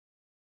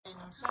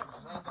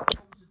themselves. They have got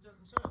balls to do it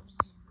themselves.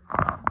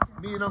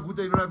 Me and Uncle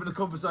Dean are having a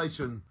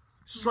conversation.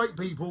 Straight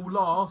people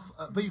laugh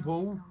at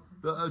people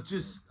that are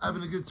just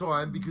having a good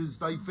time because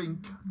they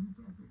think.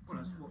 Well,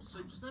 that's what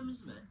suits them,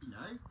 isn't it? You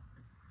know.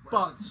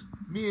 But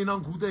me and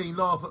Uncle Dean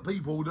laugh at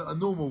people that are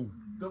normal,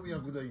 don't we,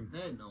 Uncle Dean?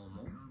 They're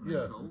normal.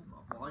 Yeah. Cool.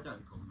 What I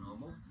don't call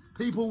normal.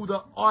 People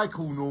that I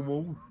call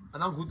normal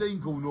and Uncle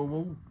Dean call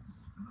normal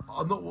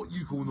are not what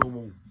you call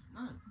normal.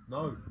 No.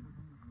 No.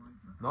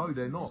 No,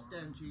 they're not. It's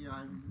down to your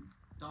own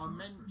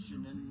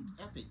dimension and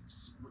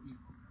ethics. What you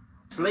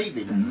believe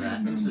in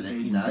that, isn't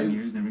it? You know.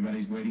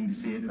 Everybody's waiting to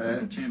see it. It's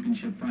like a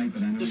championship fight,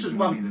 but I know This is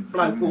one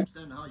bloke walks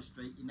down the high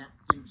street in that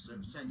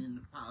insert standing in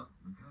the pub.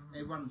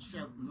 Everyone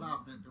shouting and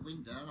laughing at the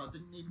window, and I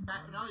didn't even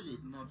bat an eyelid,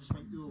 and I just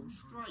went, "You're all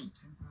straight.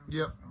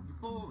 Yep. You're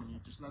boring. You're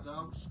just like the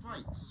old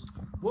straights."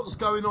 What's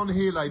going on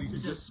here, ladies?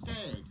 Because they're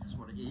scared. That's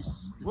what it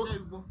is.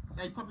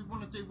 They probably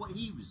want to do what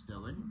he was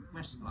doing,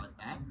 wrestle like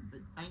that, but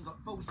they ain't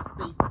got balls to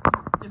be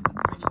different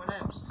from anyone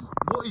else.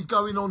 What is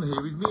going on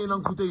here is me and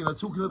Uncle Dean are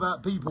talking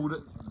about people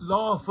that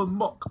laugh and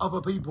mock other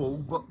people,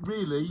 but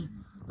really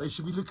they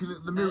should be looking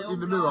at the mirror in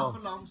the They mirror. all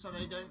laugh along so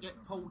they don't get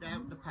pulled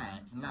out of the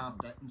pack and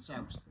laughed at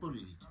themselves,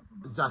 bullied.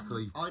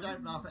 Exactly. I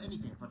don't laugh at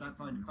anything if I don't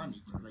find it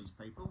funny to please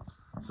people.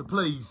 So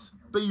please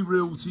be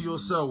real to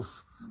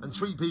yourself and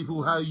treat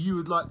people how you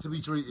would like to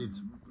be treated.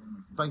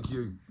 Thank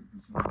you.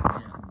 Yeah.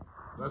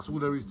 That's all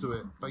there is to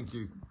it. Thank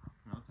you.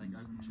 I'll take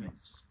open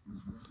checks.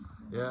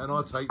 Yeah, and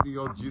I take the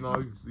odd, you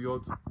know, the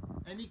odd.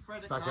 Any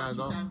credit cards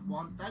you Backhander. don't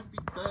want, don't be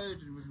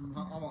burdened with them.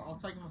 I'll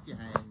take them off your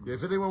hands. Yeah,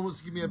 if anyone wants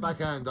to give me a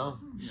backhander,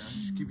 Yeah.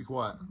 shh, keep it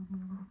quiet.